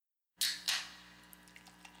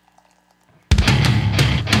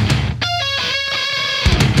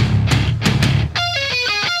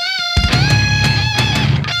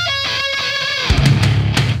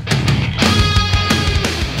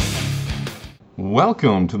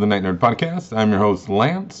Welcome to the Night Nerd Podcast. I'm your host,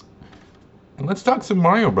 Lance, and let's talk some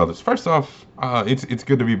Mario Brothers. First off, it's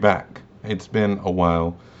good to be back. It's been a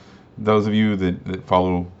while. Those of you that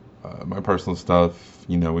follow my personal stuff,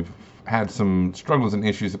 we've had some struggles and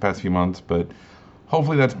issues the past few months, but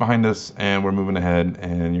hopefully that's behind us and we're moving ahead,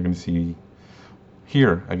 and you're going to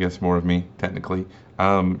hear, I guess, more of me, technically.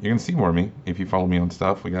 You're going to see more of me if you follow me on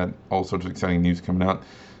stuff. We got all sorts of exciting news coming out,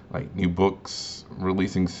 like new books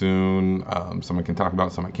releasing soon, some I can talk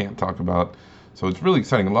about, some I can't talk about. So it's really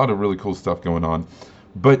exciting, a lot of really cool stuff going on.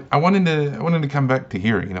 But I wanted to come back to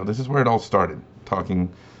here. This is where it all started,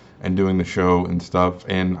 talking and doing the show and stuff.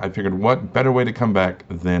 And I figured, what better way to come back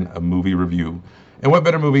than a movie review? And what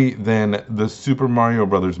better movie than the Super Mario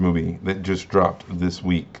Brothers movie that just dropped this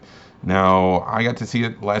week? Now, I got to see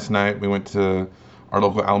it last night. We went to our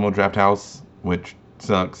local Alamo Draft House, which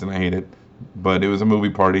sucks and I hate it. But it was a movie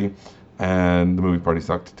party, and the movie party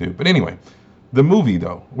sucked too. But anyway, the movie,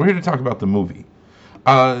 though. We're here to talk about the movie.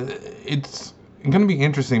 It's going to be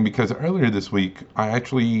interesting because earlier this week, I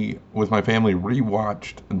actually, with my family,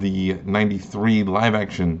 rewatched the 93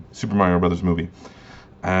 live-action Super Mario Brothers movie.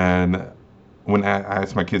 And when I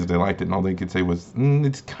asked my kids if they liked it, and all they could say was,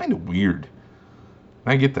 it's kind of weird.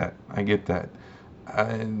 I get that.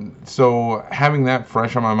 And so having that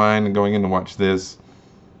fresh on my mind and going in to watch this,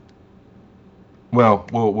 well,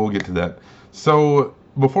 we'll get to that. So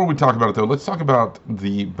before we talk about it, though, let's talk about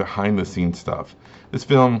the behind-the-scenes stuff. This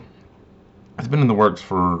film has been in the works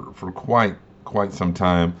for quite some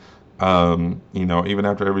time. Even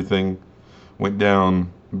after everything went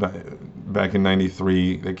down back in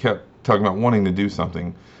 '93, they kept talking about wanting to do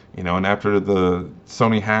something. And after the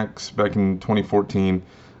Sony hacks back in 2014,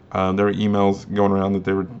 there were emails going around that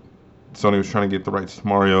Sony was trying to get the rights to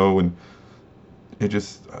Mario, and it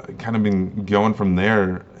just kind of been going from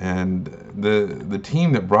there. And the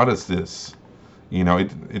team that brought us this,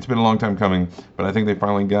 it's been a long time coming, but I think they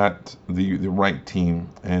finally got the right team.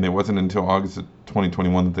 And it wasn't until August of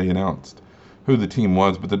 2021 that they announced who the team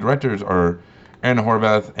was. But the directors are Aaron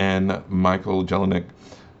Horvath and Michael Jelenic,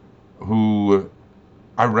 who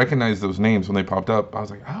I recognized those names when they popped up. I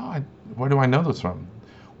was like, where do I know those from?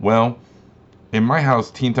 Well, in my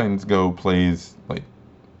house, Teen Titans Go plays like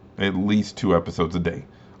at least 2 episodes a day.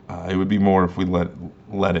 It would be more if we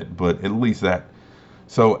let it, but at least that.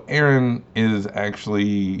 So Aaron is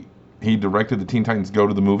actually, he directed the Teen Titans Go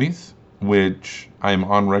to the movies, which I am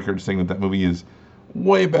on record saying that movie is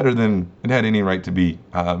way better than it had any right to be.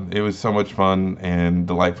 It was so much fun and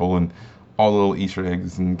delightful, and all the little Easter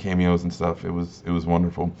eggs and cameos and stuff. It was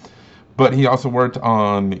wonderful. But he also worked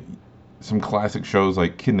on some classic shows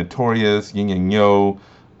like Kid Notorious, Yin Yang Yo,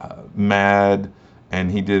 Mad, and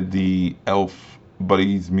he did the Elf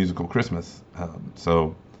Buddies musical Christmas.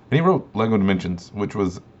 And he wrote Lego Dimensions, which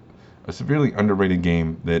was a severely underrated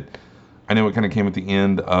game that I know it kind of came at the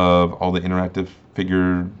end of all the interactive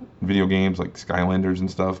figure video games like Skylanders and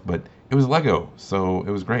stuff, but it was Lego, so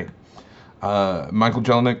it was great. Michael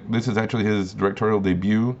Jelenic, this is actually his directorial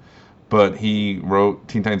debut, but he wrote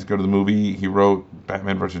Teen Titans Go to the Movie. He wrote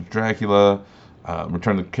Batman vs. Dracula,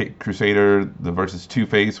 Return of the Caped Crusader, the versus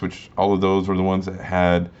Two-Face, which all of those were the ones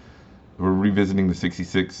that were revisiting the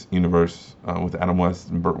 66 universe with Adam West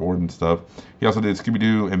and Burt Ward and stuff. He also did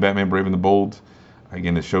Scooby-Doo and Batman Brave and the Bold.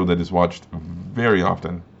 Again, a show that is watched very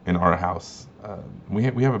often in our house. We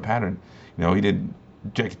have a pattern. He did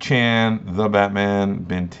Jackie Chan, The Batman,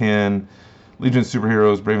 Ben 10, Legion of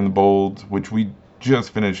Superheroes, Brave and the Bold, which we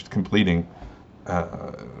just finished completing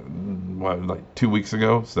like 2 weeks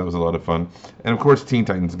ago, so that was a lot of fun. And of course Teen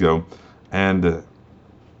Titans Go, and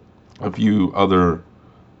a few other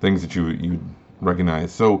things that you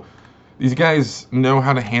recognize. So these guys know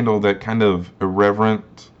how to handle that kind of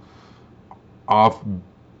irreverent,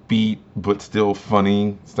 offbeat but still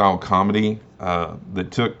funny style comedy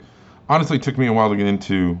that honestly took me a while to get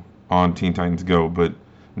into on Teen Titans Go, but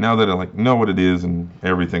now that I know what it is and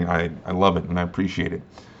everything, I love it and I appreciate it.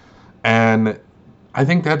 And I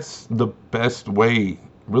think that's the best way,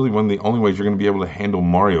 really one of the only ways you're going to be able to handle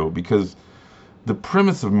Mario, because the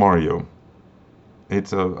premise of Mario,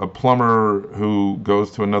 it's a plumber who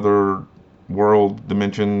goes to another world,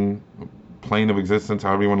 dimension, plane of existence,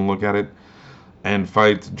 however you want to look at it, and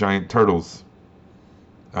fights giant turtles,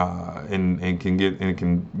 and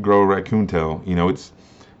can grow a raccoon tail. It's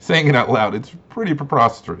saying it out loud. It's pretty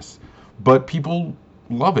preposterous, but people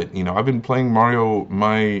love it. I've been playing Mario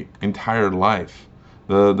my entire life.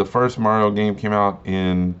 The first Mario game came out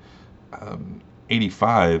in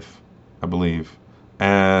 '85, I believe,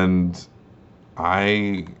 and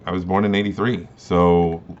I was born in '83,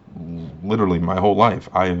 so literally my whole life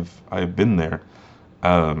I've been there.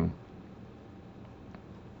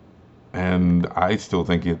 and I still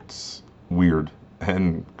think it's weird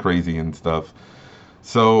and crazy and stuff.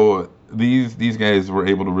 So these guys were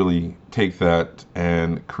able to really take that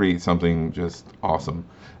and create something just awesome.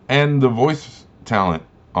 And the voice talent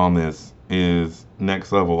on this is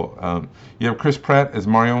next level. You have Chris Pratt as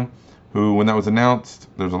Mario, who when that was announced,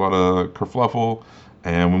 there's a lot of kerfluffle.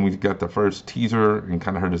 And when we got the first teaser and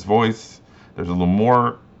kind of heard his voice, there's a little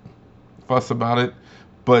more fuss about it.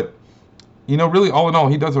 But really, all in all,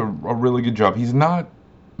 he does a really good job. He's not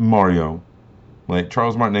Mario. Like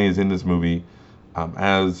Charles Martinet is in this movie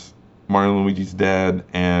as Mario and Luigi's dad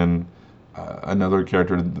and another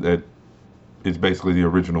character that is basically the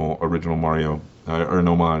original Mario or an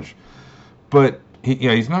homage. But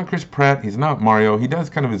he's not Chris Pratt. He's not Mario. He does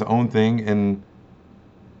kind of his own thing, and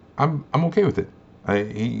I'm okay with it.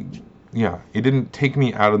 It didn't take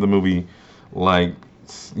me out of the movie like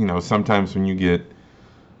sometimes when you get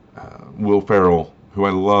Will Ferrell, who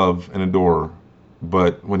I love and adore,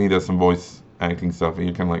 but when he does some voice acting stuff,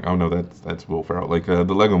 you're kind of like, oh no, that's Will Ferrell, like the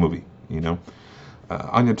Lego Movie,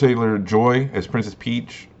 Anya Taylor-Joy as Princess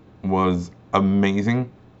Peach was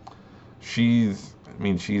amazing. She's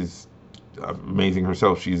amazing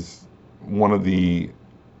herself. She's one of the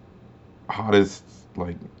hottest,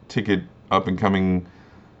 like, ticket up and coming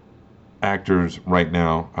actors right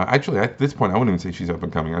now. Actually, at this point, I wouldn't even say she's up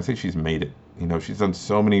and coming. I say she's made it. She's done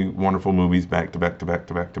so many wonderful movies back to back to back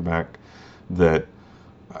to back to back that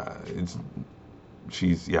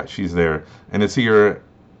she's there. And to see her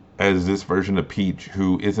as this version of Peach,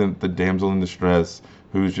 who isn't the damsel in distress,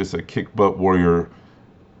 who's just a kick butt warrior,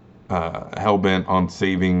 hell bent on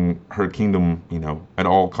saving her kingdom, at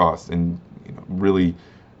all costs, and really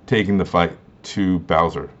taking the fight to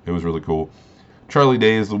Bowser. It was really cool. Charlie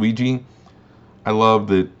Day is Luigi. I love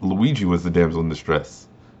that Luigi was the damsel in distress.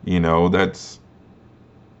 That's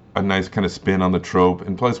a nice kind of spin on the trope.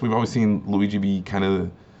 And plus, we've always seen Luigi be kind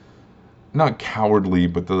of, not cowardly,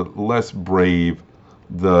 but the less brave,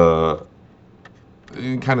 the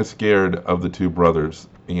kind of scared of the two brothers.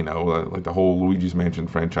 Like the whole Luigi's Mansion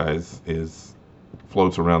franchise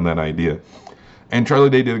floats around that idea. And Charlie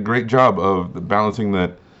Day did a great job of balancing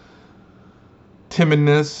that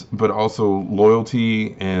timidness, but also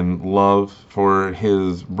loyalty and love for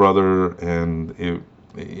his brother, and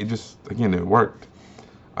it just, again, it worked.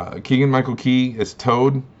 Keegan-Michael Key is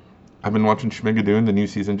Toad. I've been watching Schmigadoon. The new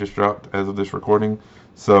season just dropped as of this recording,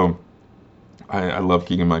 so I love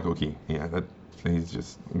Keegan-Michael Key. He's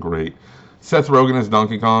just great. Seth Rogen as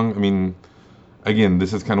Donkey Kong. Again,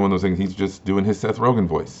 this is kind of one of those things. He's just doing his Seth Rogen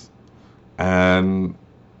voice, and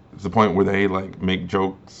it's the point where they like make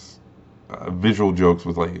jokes, visual jokes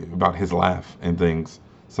with like about his laugh and things.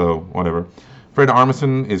 So whatever. Fred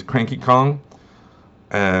Armisen is Cranky Kong,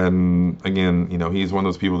 and again, he's one of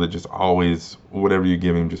those people that just always, whatever you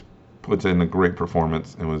give him, just puts in a great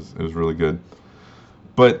performance, and it was really good.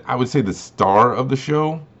 But I would say the star of the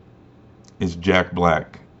show is Jack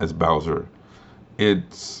Black as Bowser.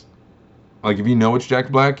 It's like, if you know it's Jack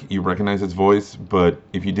Black, you recognize his voice, but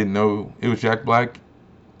if you didn't know it was Jack Black,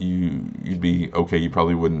 you'd be okay. You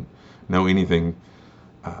probably wouldn't know anything.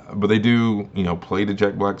 But they do, play to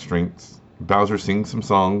Jack Black's strengths. Bowser sings some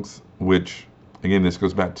songs, which, again, this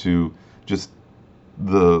goes back to just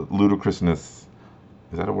the ludicrousness,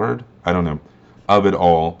 is that a word? I don't know, of it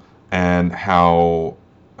all, and how,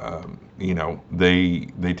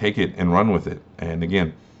 they take it and run with it. And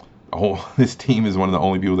again, this team is one of the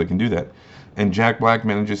only people that can do that. And Jack Black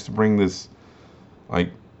manages to bring this,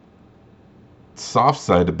 like, soft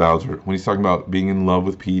side to Bowser when he's talking about being in love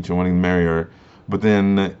with Peach and wanting to marry her, but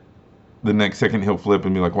then the next second he'll flip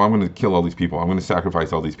and be like, well, I'm going to kill all these people, I'm going to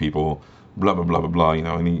sacrifice all these people, blah blah blah blah blah,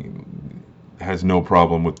 and he has no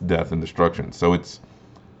problem with death and destruction. So it's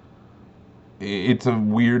a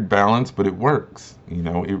weird balance, but it works.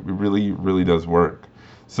 It really, really does work.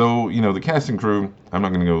 So the cast and crew, I'm not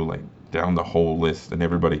going to go like down the whole list, and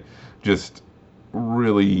everybody just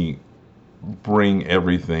really bring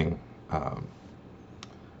everything.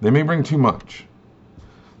 They may bring too much.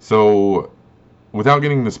 So, without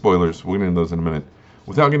getting into spoilers, we'll get into those in a minute.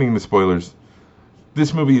 Without getting into spoilers,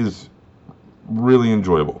 this movie is really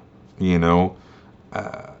enjoyable.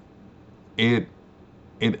 It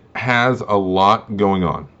has a lot going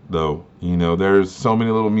on, though. There's so many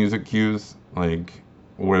little music cues, like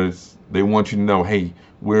where they want you to know, hey,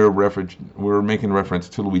 we're making reference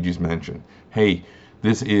to Luigi's Mansion. Hey,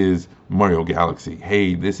 this is Mario Galaxy.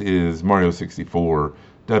 Hey, this is Mario 64.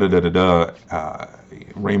 Da da da da da.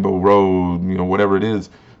 Rainbow Road. Whatever it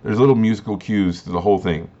is. There's little musical cues to the whole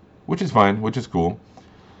thing, which is fine, which is cool.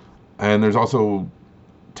 And there's also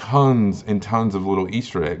tons and tons of little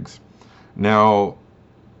Easter eggs. Now,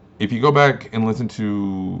 if you go back and listen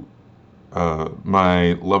to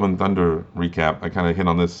my Love and Thunder recap, I kind of hit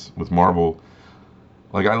on this with Marvel.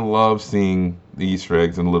 Like, I love seeing the Easter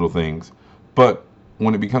eggs and little things, but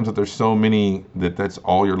when it becomes that there's so many that that's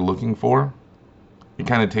all you're looking for, it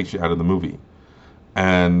kind of takes you out of the movie.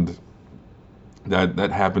 And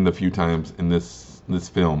that happened a few times in this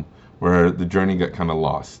film where the journey got kind of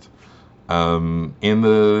lost.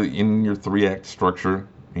 In your three act structure,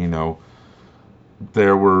 you know,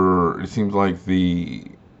 it seems like the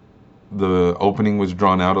opening was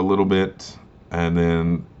drawn out a little bit, and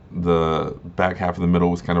then the back half of the middle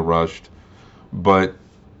was kind of rushed, but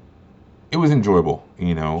it was enjoyable.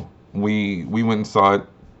 You know, we went and saw it,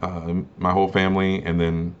 my whole family, and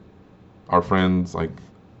then our friends, like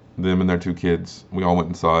them and their two kids. We all went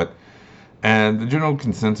and saw it, and the general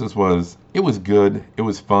consensus was it was good, it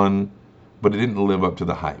was fun, but it didn't live up to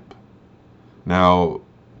the hype. Now,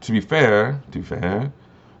 to be fair,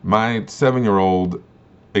 my 7-year-old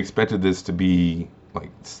expected this to be like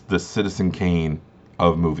the Citizen Kane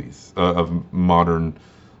of movies, of modern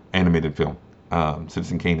animated film.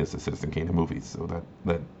 Citizen Kane is the Citizen Kane of movies, so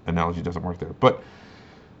that analogy doesn't work there. But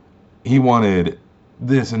he wanted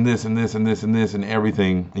this and this and this and this and this and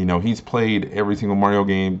everything. You know, he's played every single Mario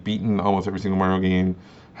game, beaten almost every single Mario game,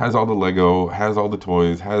 has all the Lego, has all the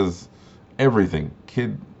toys, has everything.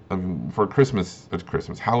 I mean, for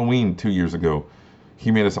Halloween 2 years ago, he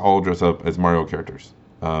made us all dress up as Mario characters.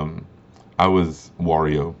 I was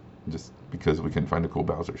Wario, just because we couldn't find a cool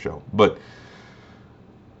Bowser shell. But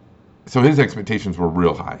so his expectations were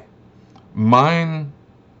real high. Mine,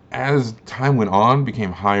 as time went on,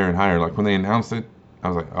 became higher and higher. Like when they announced it, I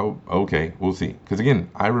was like, oh, okay, we'll see. Because again,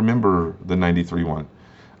 I remember the '93 one.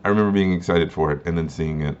 I remember being excited for it and then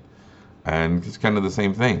seeing it, and it's kind of the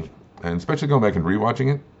same thing. And especially going back and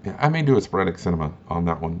rewatching it, yeah, I may do a sporadic cinema on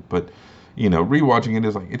that one, but you know, rewatching it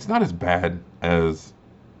is like it's not as bad as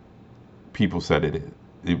people said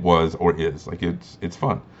it was or is. Like it's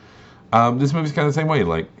fun. This movie's kind of the same way.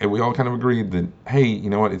 Like we all kind of agreed that hey, you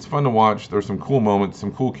know what? It's fun to watch. There's some cool moments,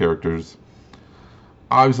 some cool characters.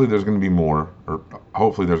 Obviously, there's going to be more, or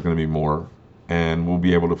hopefully, there's going to be more, and we'll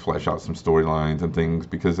be able to flesh out some storylines and things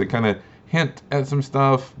because they kind of hint at some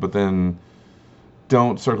stuff, but then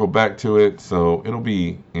don't circle back to it. So it'll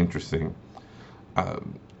be interesting.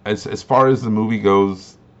 As far as the movie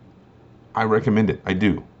goes, I recommend it. I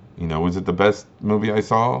do. You know, is it the best movie I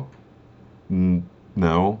saw?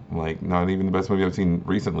 No, like not even the best movie I've seen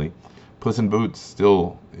recently. Puss in Boots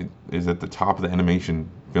still is at the top of the animation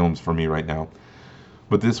films for me right now.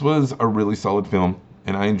 But this was a really solid film,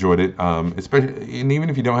 and I enjoyed it. Especially, and even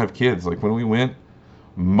if you don't have kids, like when we went,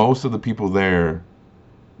 most of the people there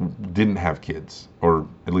didn't have kids, or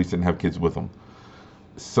at least didn't have kids with them.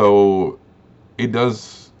 So it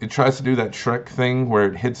tries to do that Shrek thing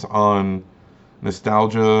where it hits on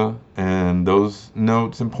nostalgia and those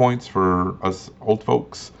notes and points for us old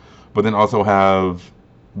folks, but then also have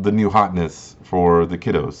the new hotness for the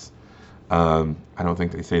kiddos. I don't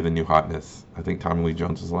think they say the new hotness. I think Tommy Lee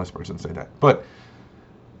Jones was the last person to say that. But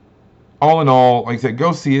all in all, like I said,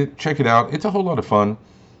 go see it, check it out. It's a whole lot of fun,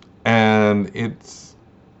 and it's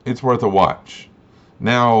worth a watch.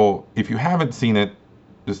 Now, if you haven't seen it,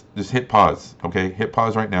 just hit pause, okay? Hit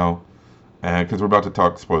pause right now, because we're about to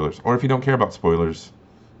talk spoilers. Or if you don't care about spoilers,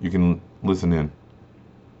 you can listen in.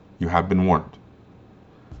 You have been warned.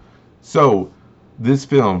 So, this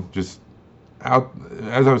film just out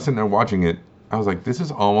as I was sitting there watching it, I was like, this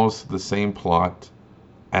is almost the same plot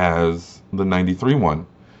as the '93 one,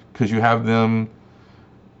 because you have them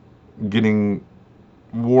getting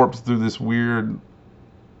warped through this weird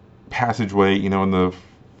passageway. You know, in the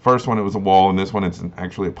first one it was a wall, and this one it's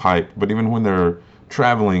actually a pipe. But even when they're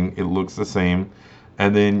traveling, it looks the same.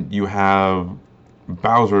 And then you have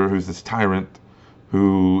Bowser, who's this tyrant,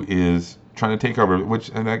 who is trying to take over,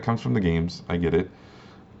 and that comes from the games. I get it.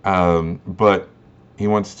 But he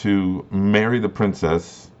wants to marry the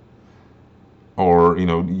princess, or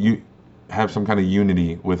you have some kind of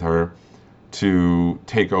unity with her to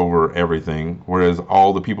take over everything. Whereas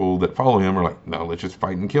all the people that follow him are like, no, let's just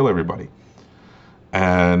fight and kill everybody.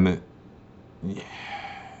 And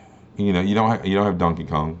you don't have Donkey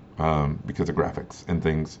Kong because of graphics and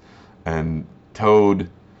things, and Toad,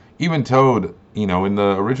 in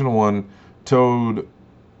the original one, Toad,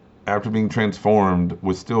 after being transformed,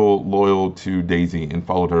 was still loyal to Daisy and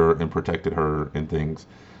followed her and protected her and things.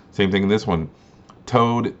 Same thing in this one.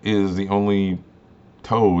 Toad is the only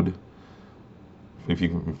Toad, if you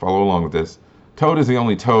can follow along with this, Toad is the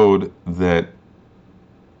only Toad that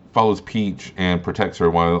follows Peach and protects her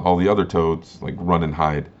while all the other Toads like run and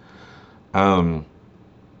hide.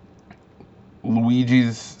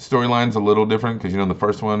 Luigi's storyline's a little different because in the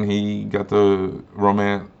first one he got the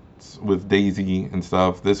romance with Daisy and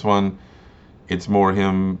stuff. This one, it's more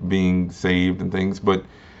him being saved and things. But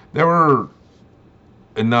there were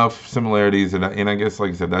enough similarities, and I guess,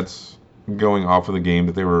 like I said, that's going off of the game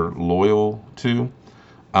that they were loyal to.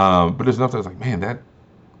 But there's enough that I was like, man, that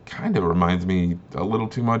kind of reminds me a little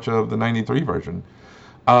too much of the '93 version.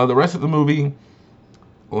 The rest of the movie,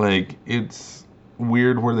 like, it's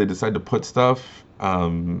weird where they decide to put stuff.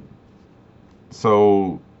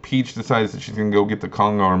 So Peach decides that she's gonna go get the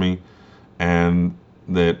Kong army, and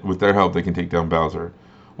that with their help they can take down Bowser.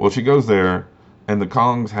 Well, she goes there, and the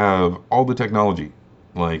Kongs have all the technology.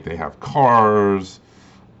 Like, they have cars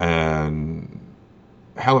and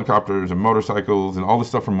helicopters and motorcycles and all the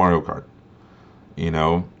stuff from Mario Kart.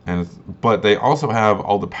 But they also have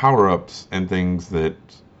all the power-ups and things that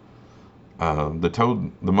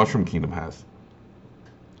the Mushroom Kingdom has.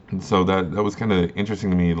 And so that was kind of interesting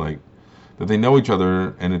to me, like that they know each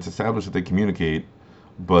other and it's established that they communicate,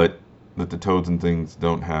 but that the Toads and things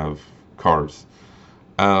don't have cars.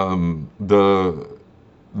 The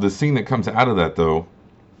scene that comes out of that though.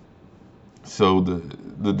 So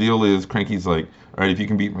the deal is Cranky's like, all right, if you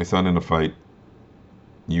can beat my son in a fight,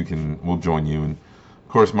 we'll join you. And of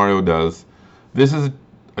course Mario does. This is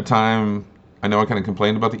a time, I know I kind of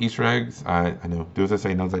complained about the Easter eggs. I know, do as I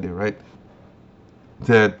say, not as I do, right?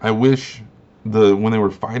 That I wish when they were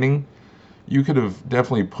fighting, you could have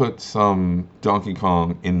definitely put some Donkey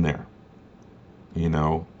Kong in there.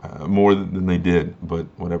 More than they did, but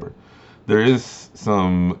whatever. There is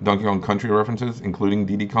some Donkey Kong Country references, including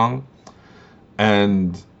Diddy Kong.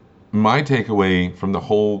 And my takeaway from the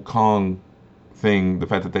whole Kong thing, the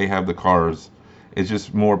fact that they have the cars, is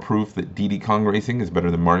just more proof that Diddy Kong Racing is better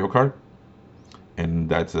than Mario Kart. And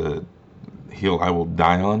that's a hill I will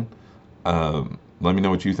die on. Let me know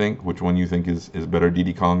what you think. Which one you think is better,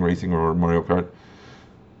 Diddy Kong Racing or Mario Kart?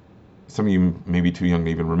 Some of you may be too young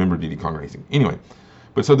to even remember Diddy Kong Racing. Anyway,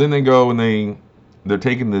 but so then they go and they're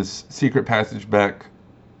taking this secret passage back.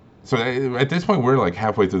 So at this point, we're like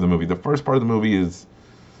halfway through the movie. The first part of the movie is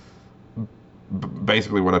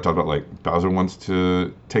basically what I talked about. Like, Bowser wants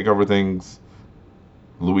to take over things.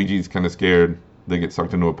 Luigi's kind of scared. They get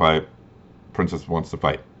sucked into a pipe. Princess wants to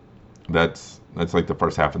fight. That's like the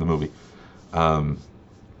first half of the movie.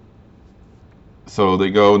 So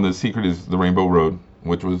they go, and the secret is the Rainbow Road,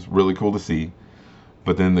 which was really cool to see.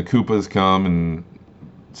 But then the Koopas come and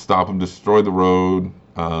stop them, destroy the road.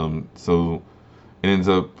 So it ends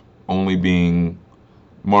up only being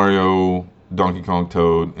Mario, Donkey Kong,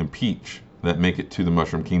 Toad, and Peach that make it to the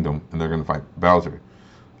Mushroom Kingdom, and they're going to fight Bowser.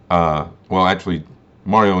 Well, actually,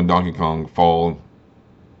 Mario and Donkey Kong fall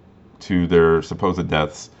to their supposed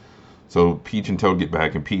deaths. So Peach and Toad get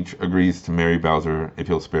back, and Peach agrees to marry Bowser if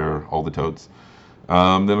he'll spare all the Toads.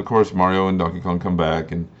 Then, of course, Mario and Donkey Kong come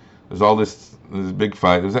back, and there's all this big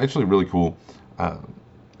fight. It was actually really cool.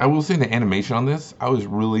 I will say the animation on this, I was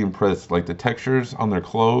really impressed. Like, the textures on their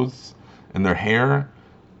clothes and their hair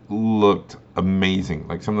looked amazing.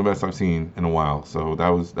 Like, some of the best I've seen in a while. So that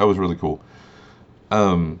was really cool.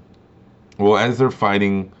 Well, as they're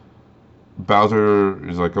fighting, Bowser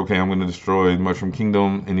is like, okay, I'm going to destroy Mushroom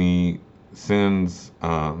Kingdom, and he sends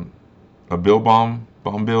a Bomb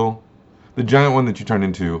Bill, the giant one that you turn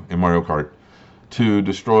into in Mario Kart, to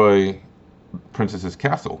destroy Princess's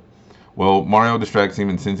castle. Well, Mario distracts him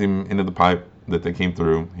and sends him into the pipe that they came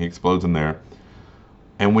through. He explodes in there.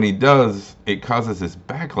 And when he does, it causes this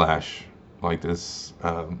backlash, like this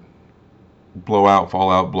blowout,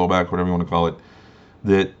 fallout, blowback, whatever you want to call it,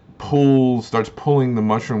 that starts pulling the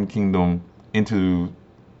Mushroom Kingdom into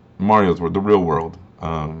Mario's world, the real world.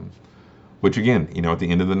 Which again, at the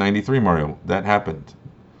end of the '93 Mario, that happened.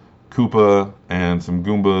 Koopa and some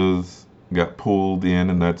Goombas got pulled in,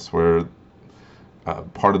 and that's where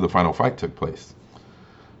part of the final fight took place.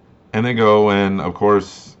 And they go, and of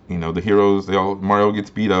course, the heroes, Mario gets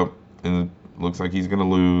beat up, and it looks like he's gonna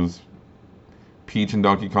lose. Peach and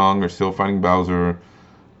Donkey Kong are still fighting Bowser.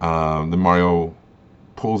 Then Mario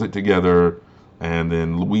pulls it together, and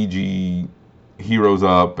then Luigi heroes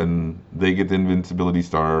up, and they get the invincibility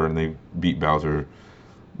star, and they beat Bowser.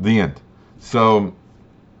 The end. So,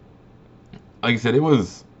 like I said, it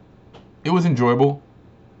was enjoyable.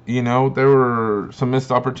 There were some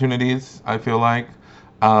missed opportunities, I feel like.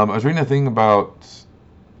 I was reading a thing about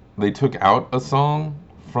they took out a song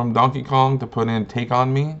from Donkey Kong to put in Take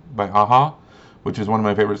On Me by a-ha, which is one of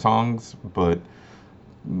my favorite songs, but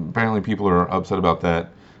apparently people are upset about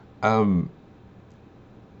that.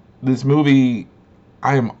 This movie,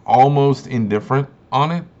 I am almost indifferent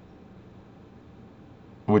on it.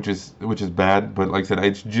 which is bad. But like I said,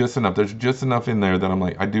 it's just enough. There's just enough in there that I'm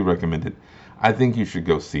like, I do recommend it. I think you should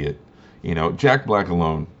go see it. Jack Black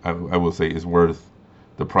alone, I will say, is worth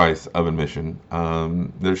the price of admission.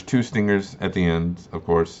 There's two stingers at the end, of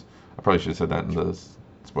course. I probably should have said that in the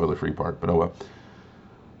spoiler-free part, but oh well.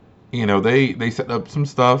 They set up some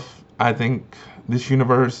stuff. I think this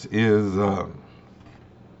universe is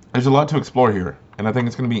there's a lot to explore here, and I think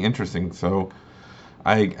it's going to be interesting. So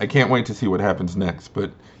I can't wait to see what happens next.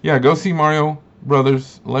 But yeah, go see Mario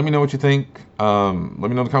Brothers. Let me know what you think. Let me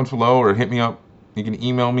know in the comments below, or hit me up. You can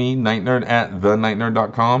email me,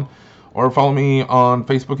 nightnerd@thenightnerd.com, or follow me on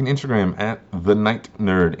Facebook and Instagram at The Night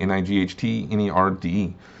Nerd,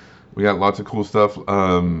 NIGHTNERD. We got lots of cool stuff.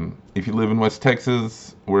 If you live in West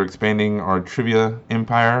Texas, we're expanding our trivia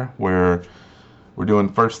empire, where we're doing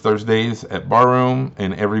first Thursdays at Barroom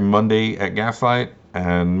and every Monday at Gaslight,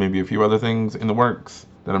 and maybe a few other things in the works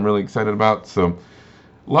that I'm really excited about. So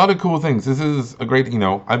a lot of cool things. This is a great,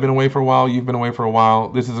 I've been away for a while. You've been away for a while.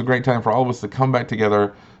 This is a great time for all of us to come back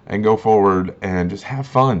together and go forward and just have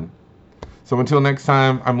fun. So until next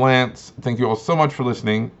time, I'm Lance. Thank you all so much for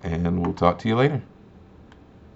listening, and we'll talk to you later.